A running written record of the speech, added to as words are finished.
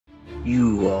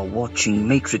You are watching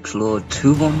Matrix Lord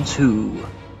 212.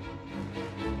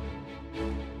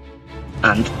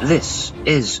 And this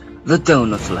is the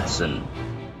Donut Lesson.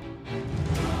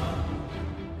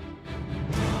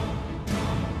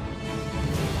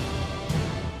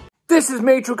 This is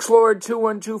Matrix Lord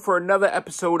 212 for another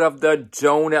episode of the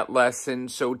Donut Lesson.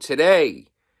 So today,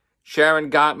 Sharon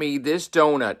got me this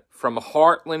donut from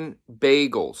Heartland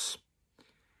Bagels.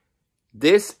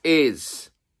 This is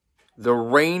the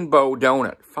rainbow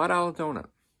donut, $5 donut,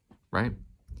 right?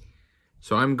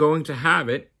 So I'm going to have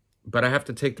it, but I have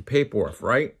to take the paper off,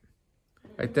 right?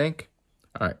 I think.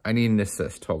 All right, I need an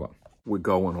assist. Hold on. We're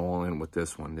going all in with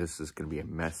this one. This is going to be a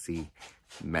messy,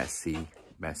 messy,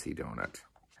 messy donut.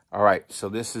 All right, so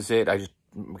this is it. I just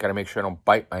got to make sure I don't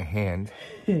bite my hand.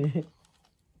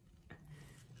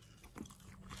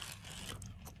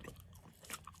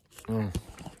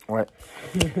 What?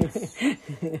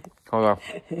 Hold on.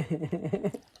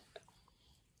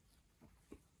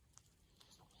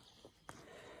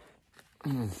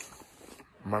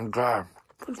 My God.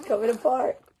 It's coming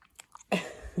apart.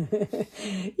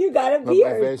 You got a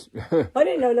beard. I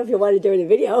didn't know if you wanted to do it in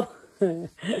the video. You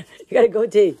got a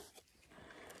goatee.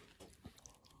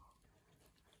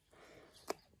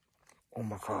 Oh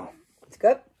my God. It's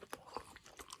good.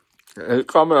 It's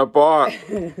coming apart.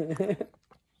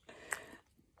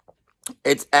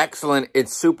 It's excellent.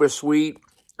 It's super sweet.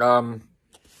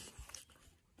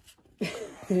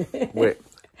 Wait.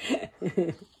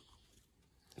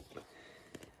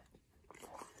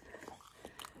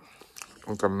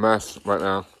 It's a mess right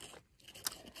now.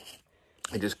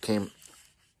 It just came.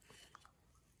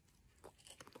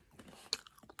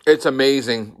 It's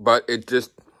amazing, but it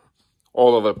just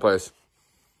all over the place.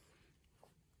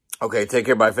 Okay, take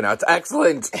care, bye for now. It's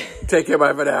excellent. Take care,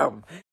 bye for now.